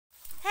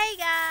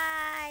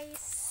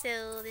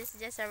So this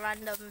is just a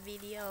random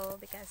video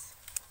because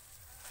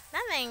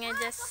nothing, I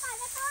just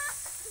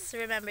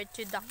remembered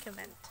to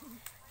document.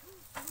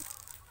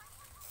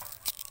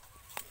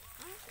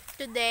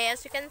 Today,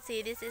 as you can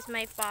see, this is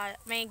my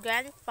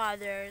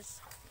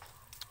grandfather's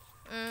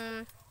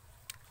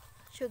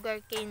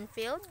sugarcane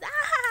field.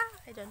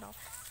 I don't know.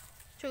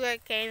 Sugar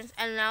canes,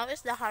 and now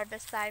is the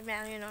harvest time,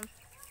 and you know,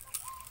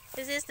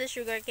 this is the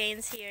sugar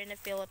canes here in the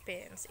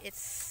Philippines.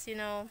 It's, you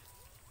know,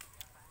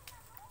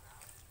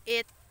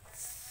 it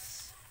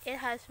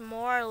has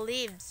more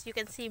leaves. You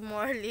can see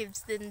more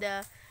leaves than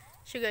the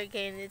sugar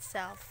cane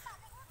itself.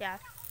 Yeah,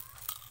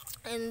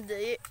 and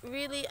I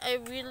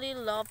really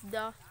love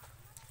the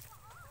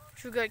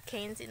sugar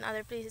canes in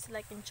other places,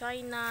 like in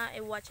China.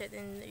 I watch it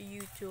in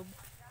YouTube.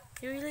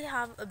 You really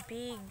have a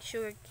big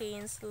sugar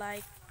canes,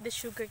 like the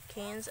sugar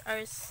canes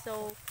are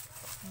so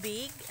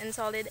big and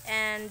solid,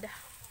 and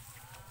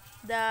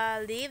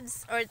the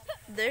leaves, or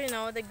the, you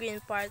know, the green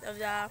part of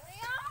the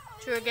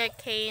sugar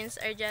canes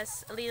are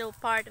just a little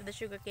part of the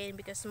sugar cane,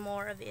 because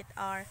more of it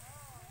are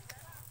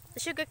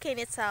the sugar cane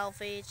itself,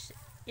 which,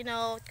 you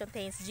know,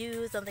 contains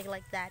juice, something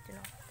like that, you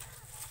know.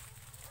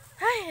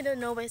 I don't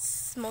know, but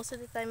most of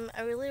the time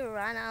I really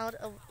run out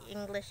of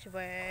English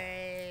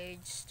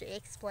words to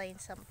explain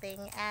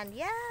something. And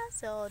yeah,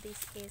 so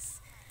this is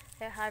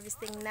they're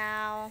harvesting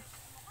now,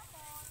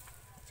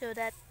 so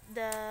that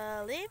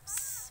the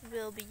leaves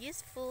will be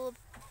useful.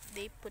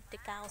 They put the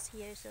cows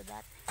here so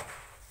that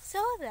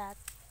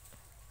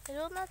it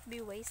will not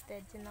be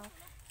wasted, you know.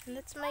 And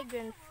that's my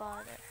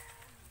grandfather.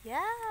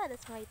 Yeah,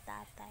 that's my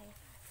tatay.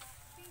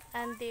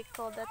 And they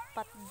call that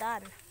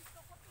patdan.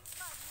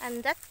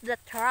 And that's the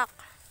truck.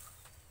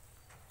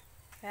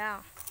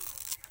 Yeah.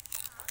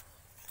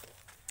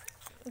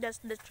 That's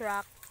the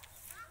truck.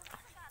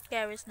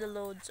 Carries the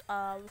loads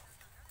of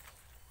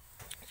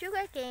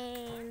sugar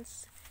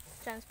canes.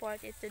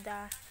 Transport it to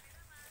the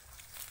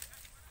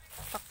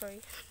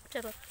factory.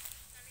 Charot.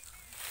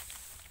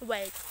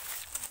 Wait.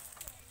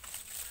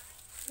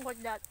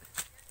 What that?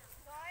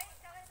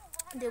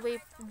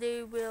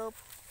 They will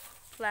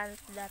plant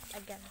that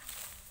again.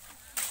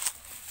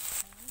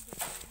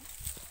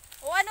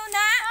 O ano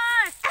na?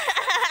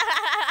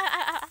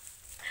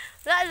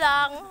 Wala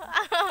lang.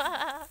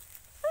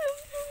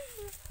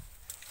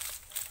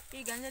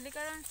 Igan, dali ka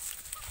lang.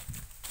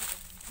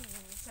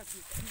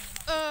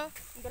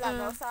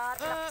 Galagaw sa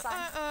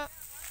trapsan.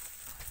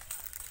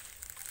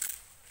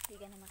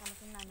 Igan naman ka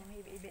masinana,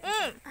 may ibi-ibi.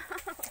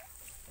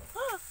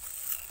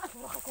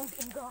 Wala kong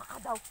tingga ka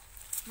daw.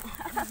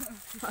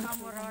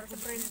 Mamura sa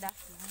Brenda.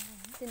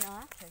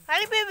 Sino?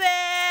 Hi, baby!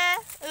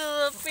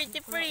 Oh,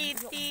 pretty.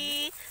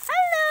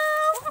 Hello!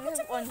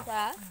 On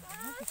ka?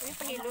 Uy,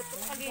 pahilot ko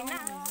kagina.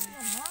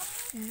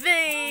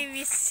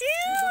 Baby,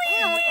 silly!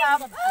 Ay!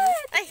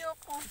 Ay!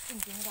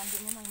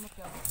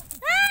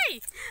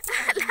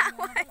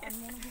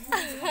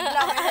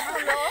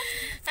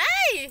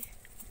 Ay!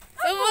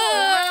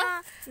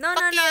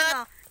 No.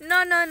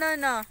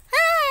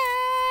 Hi!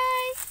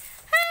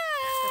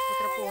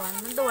 Trapuhan,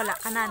 nando wala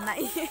ka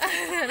nanay.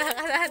 Wala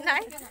ka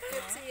nanay?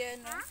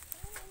 Siya, no?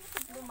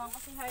 Lumang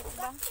kasi heart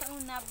ba? Sa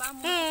una ba?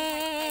 Mo kasi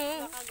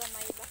heart ba?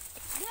 Kagamay ba?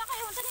 Hindi na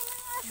kayo, tali mo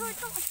nga short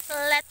to.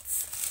 Let's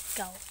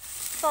go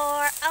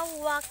for a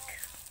walk.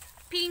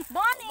 Pink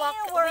Bonnie,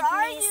 Walk where with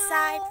are me you?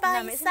 side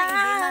by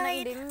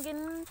side.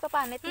 Gin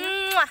papanit na.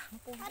 Mwah!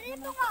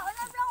 Arito ka,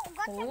 ulam lang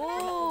ugat.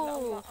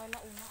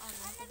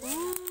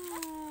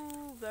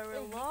 Ooh,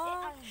 very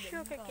long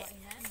sugar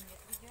cane.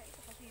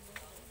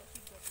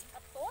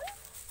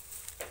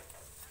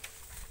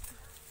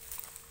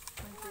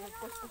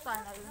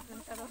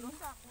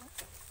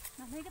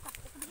 Nanay ka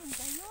takot ko din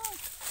kayo.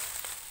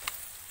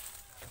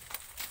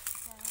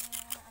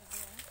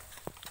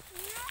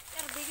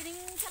 Erbe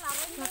gining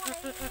salawan mo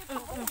ay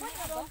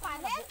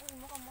panet.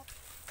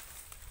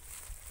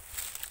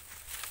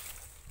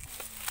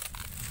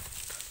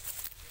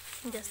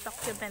 Just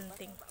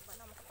documenting.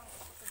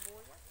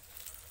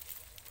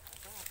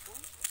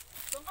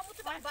 Doon ka mo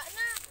baba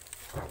na.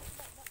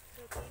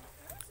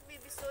 Si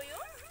Baby Soyo.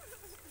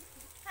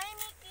 Hi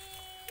Mickey.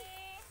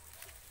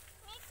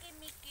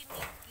 Mickey.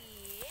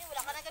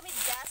 Wala ka na gamit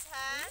gas,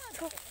 ha?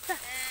 Wala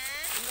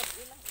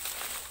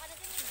ka na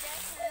gamit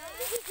gas, ha?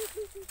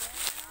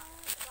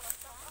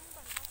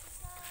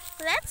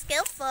 Let's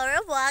go for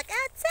a walk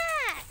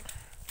outside.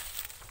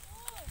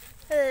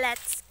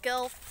 Let's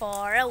go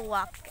for a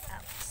walk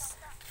outside.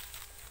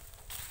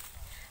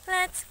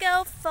 Let's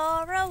go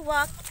for a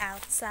walk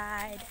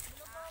outside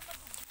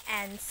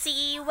and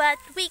see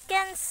what we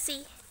can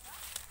see.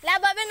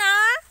 Laba,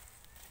 Benar?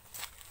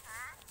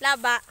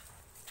 Laba.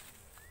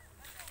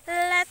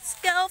 Let's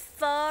go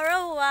for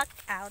a walk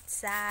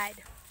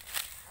outside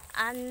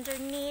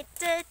underneath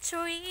the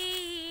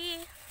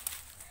tree.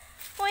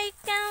 We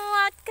can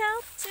walk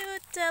out to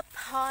the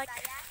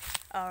park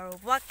or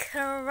walk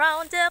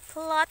around the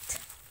plot.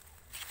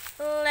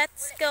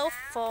 Let's go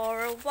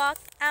for a walk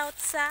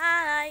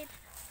outside.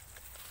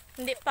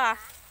 Hindi pa.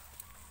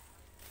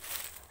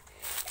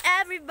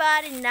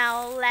 Everybody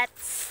now,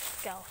 let's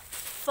go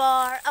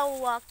for a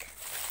walk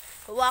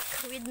Walk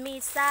with me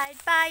side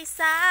by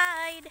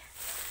side.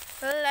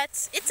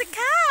 It's a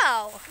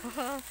cow.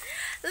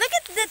 Look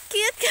at that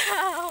cute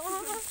cow.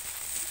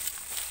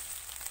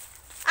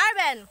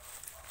 Arben,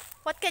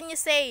 what can you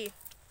say?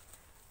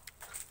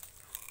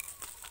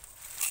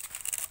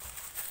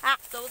 Ah,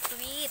 So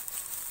sweet.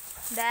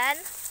 then,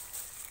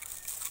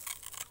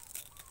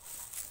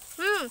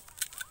 hmm,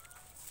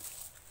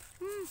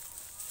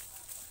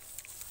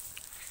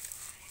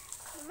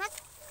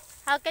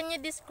 how can you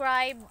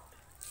describe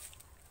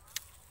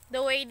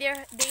the way they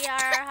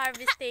are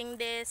harvesting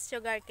these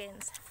sugar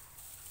canes?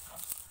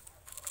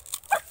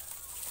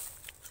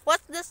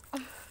 What's this?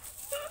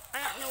 I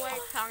don't know what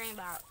you're talking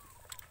about.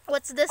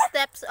 What's the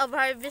steps of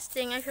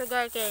harvesting a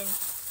sugar cane?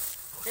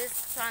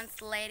 Just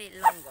translate it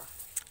longer.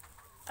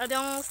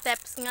 Anong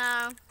steps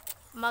nga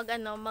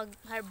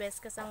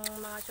mag-harvest ka sa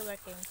mga sugar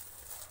cane?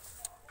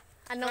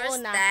 Ano First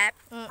una? step,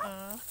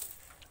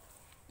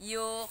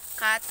 You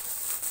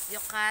you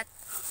cut.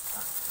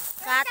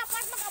 cut.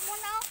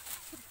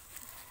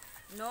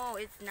 No,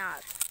 it's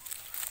not.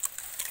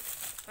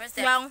 First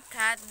step, Yung-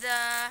 cut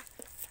the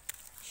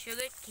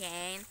sugar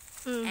cane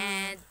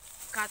and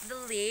cut the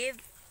leaf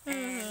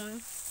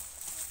and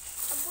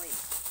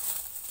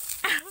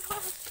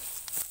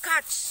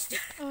catch.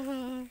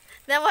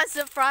 That was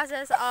the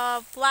process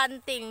of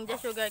planting the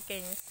sugar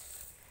canes.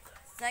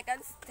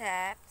 Second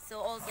step,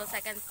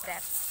 second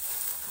step.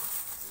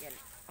 Yan,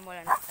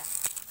 amulan na ito.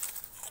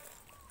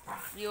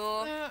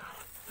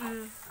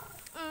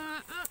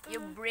 You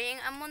bring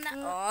amuna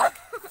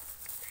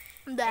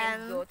and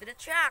Then, go to the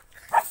truck.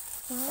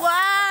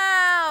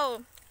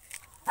 wow!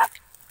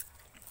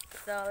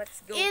 So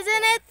let's go.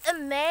 Isn't it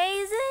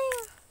amazing?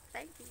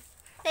 Thank you.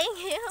 Thank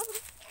you.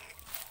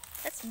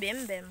 That's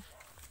Bim Bim.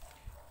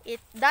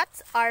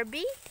 That's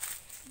Arby.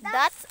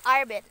 That's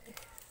Arbit.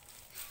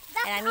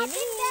 And I mean,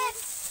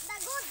 The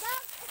good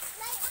dog is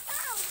like a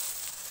cow.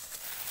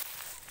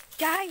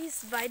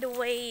 guys, by the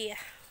way,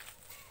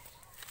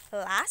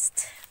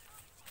 last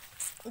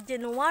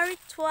January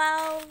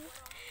 12,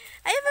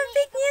 I have a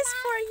big news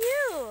for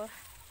you.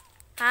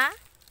 Huh?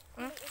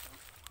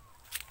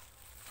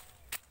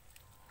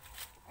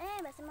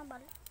 Basta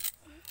mabalik.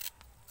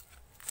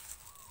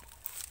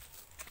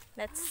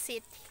 Let's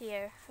sit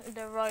here,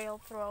 the royal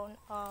throne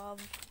of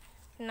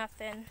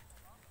nothing.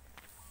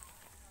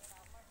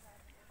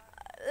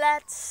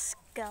 Let's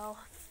go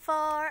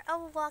for a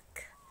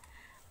walk.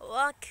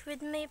 Walk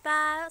with me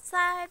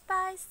side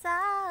by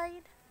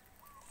side.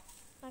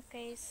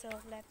 Okay, so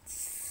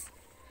let's.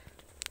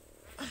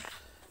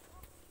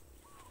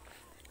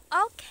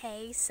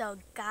 Okay, so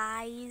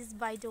guys,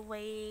 by the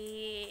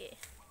way,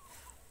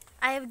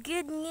 I have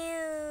good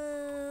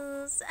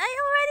news. I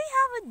already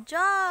have a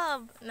job.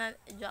 Not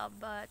a job,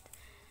 but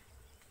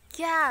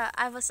yeah,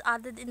 I was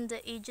added in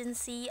the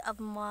agency of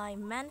my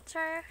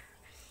mentor,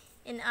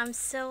 and I'm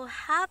so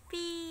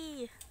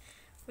happy.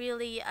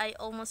 Really, I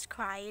almost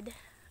cried.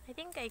 I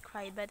think I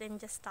cried, but I'm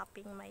just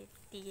stopping my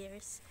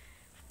tears.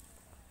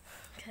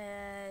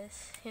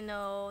 Because,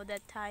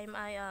 that time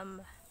I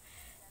am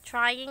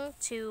trying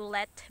to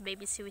let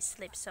baby Sue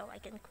sleep so I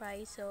can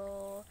cry.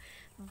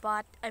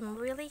 But I'm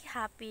really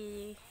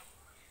happy.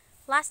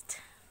 I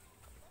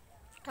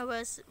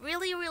was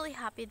really, really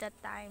happy that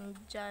time,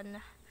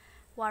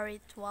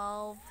 January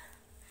 12,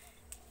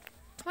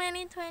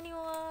 2021.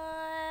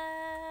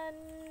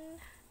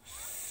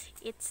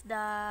 It's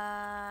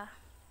the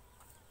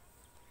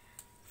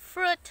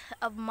fruit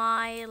of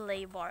my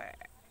labor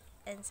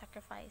and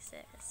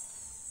sacrifices.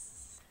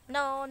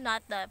 No,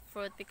 not the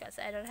fruit, because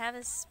I don't have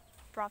a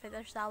profit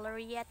or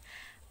salary yet.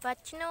 But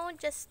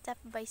just step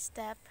by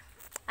step,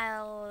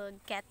 I'll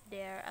get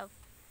there.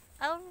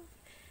 I'll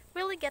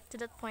really get to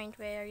that point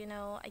where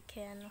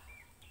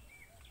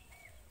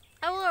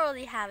I will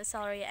already have a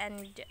salary,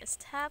 and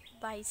step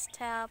by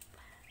step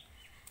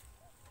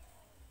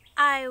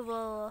I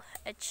will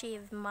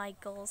achieve my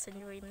goals and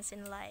dreams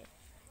in life.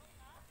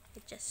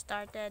 It just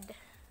started,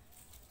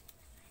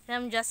 and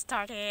I'm just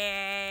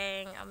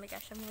starting. Oh my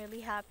gosh, I'm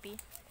really happy.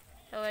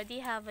 I already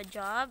have a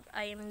job.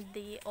 I am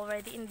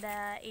already in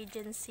the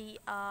agency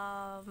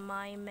of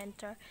my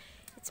mentor.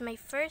 It's my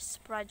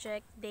first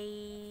project.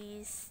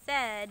 They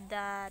said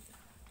that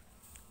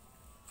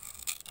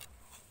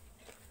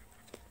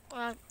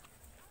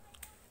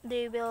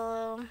they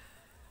will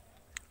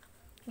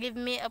give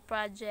me a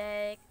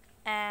project,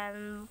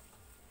 and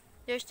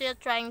they're still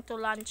trying to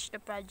launch the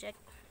project.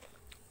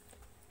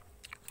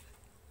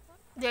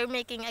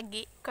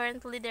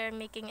 Currently they're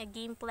making a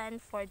game plan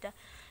for the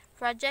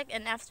project,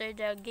 and after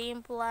the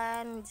game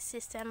plan, the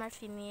system are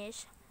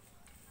finished,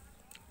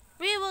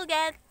 we will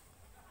get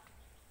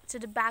to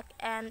the back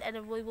end,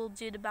 and we will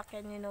do the back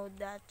end,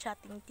 the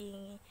chatting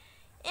thingy.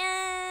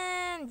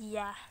 And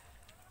yeah,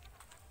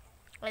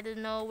 I don't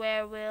know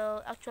where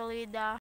will actually the